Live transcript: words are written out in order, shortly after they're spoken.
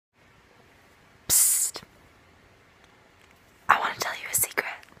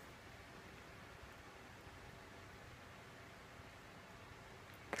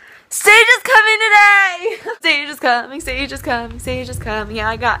Stasia's coming, Stasia's coming, Stasia's coming. Yeah,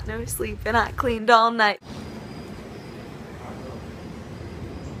 I got no sleep and I cleaned all night.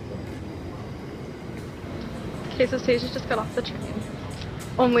 Okay, so Stasia just got off the train.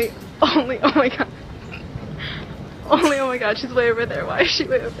 Only, oh my god. Only, oh my god, she's way over there. Why is she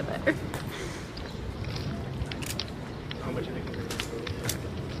way over there?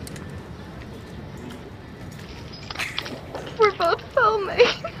 We're both filming.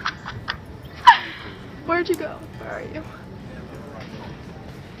 Where'd you go? Where are you?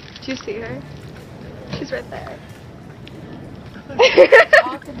 Do you see her? She's right there.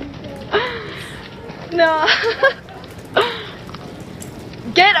 No.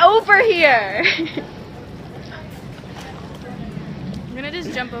 Get over here. I'm gonna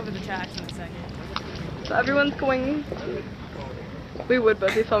just jump over the tracks in a second. So everyone's going. We would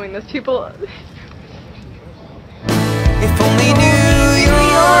both be filming this. People. If only New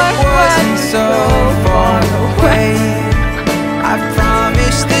York wasn't so far away. I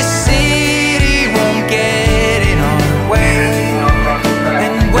promise this city won't get in our way.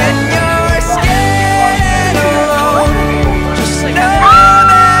 And when you're scared alone, just know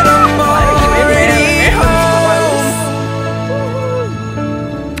that I'm already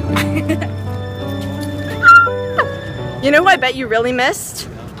home. You know who I bet you really missed?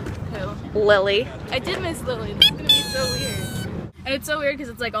 Who? Lily. I did miss Lily. This is gonna be so weird. And it's so weird because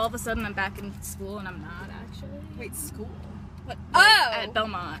it's like all of a sudden I'm back in school and I'm not actually. Wait, school? What? Oh! At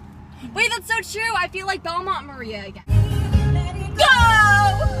Belmont. Wait, that's so true. I feel like Belmont Maria again. Go!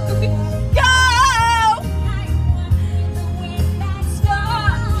 Go!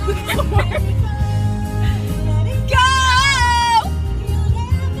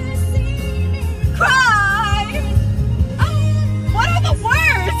 Cry! What are the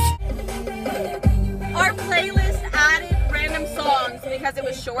words? Our playlist added random songs because it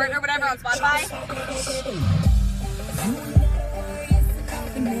was short or whatever on Spotify.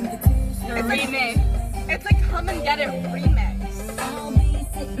 The remix. It's like Come and Get It remix.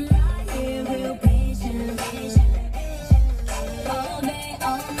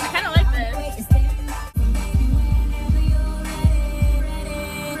 I kind of like this.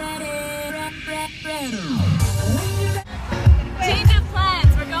 Change of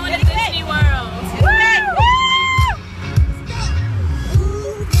plans. We're going to Disney World.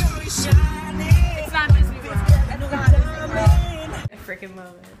 It's not Disney World. I freaking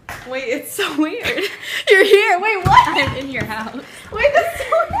love it. Wait, it's so weird. You're here. Wait, what? I'm in your house. Wait, that's so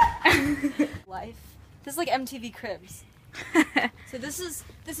weird. Life. This is like MTV Cribs. So this is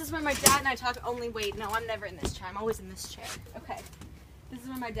where my dad and I talk. Only wait, no, I'm never in this chair. I'm always in this chair. Okay, this is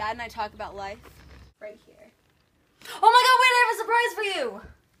where my dad and I talk about life. Right here. Oh my God! Wait, I have a surprise for you.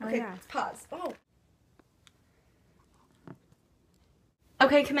 Okay, yeah. let's pause. Oh.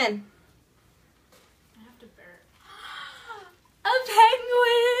 Okay, come in. I have to burp. A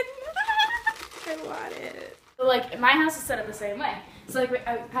penguin. I want it. So like my house is set up the same way. So like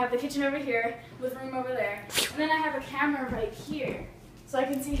I have the kitchen over here, living room over there, and then I have a camera right here, so I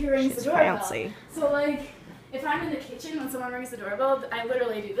can see who rings the doorbell. fancy. So like if I'm in the kitchen when someone rings the doorbell, I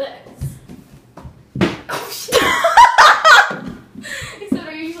literally do this. Except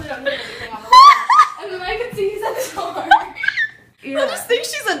I usually don't do anything on the wall, and then I can see he's at the door. I just think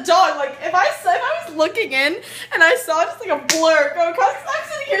she's a dog. Like if I was looking in and I saw just like a blur go across, I'm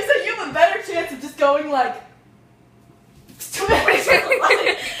sitting here saying you have a better chance of just going like. Because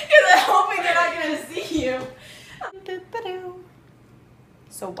I'm hoping they're not gonna see you.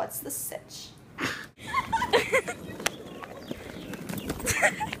 So what's the sitch?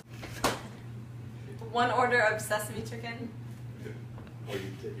 One order of sesame chicken. Or you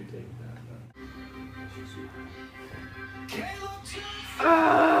take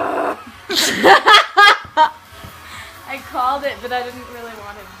I called it, but I didn't really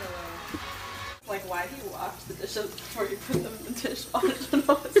want him to. Like, why do you wash the dishes before you put them in the dishwasher? And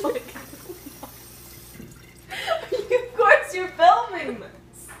I was like, of course you're filming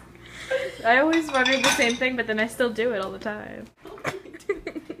this. I always wondered the same thing, but then I still do it all the time.